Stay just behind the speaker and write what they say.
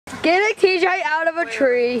Getting TJ out of a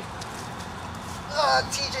tree.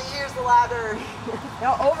 TJ, here's the ladder.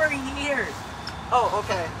 No, over here. Oh,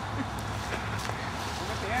 okay.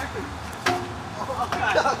 Over here. Oh,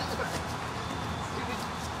 God.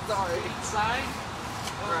 Sorry. Inside.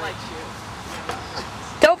 Or Right. like you.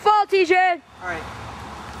 Don't fall, TJ. Alright.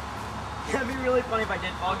 It'd be really funny if I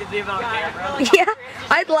did fall because we have it on camera. Yeah,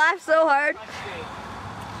 I'd laugh so hard.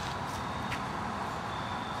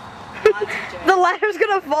 The ladder's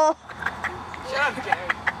gonna fall. Shut up,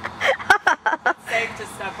 Jared. It's safe to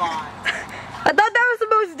step on. I thought that was the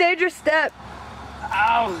most dangerous step.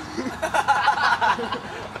 Ow.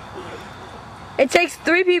 It takes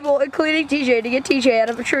 3 people, including TJ, to get TJ out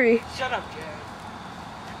of a tree. Shut up, Jared.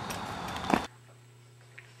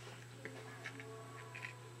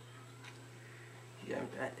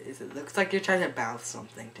 Yeah, it looks like you're trying to bounce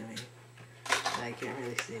something to me. I can't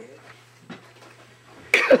really see it.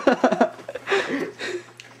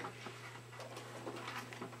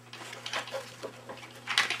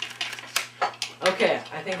 Okay,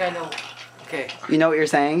 I think I know. Okay. You know what you're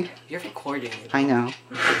saying? You're recording it. I know.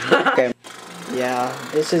 Okay. Yeah,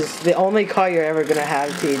 this is the only car you're ever gonna have,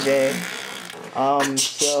 TJ.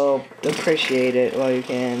 So appreciate it while you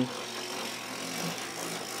can.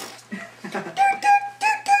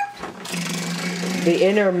 The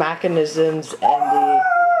inner mechanisms and the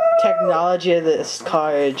technology of this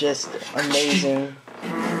car are just amazing.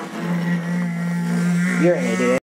 You're an idiot.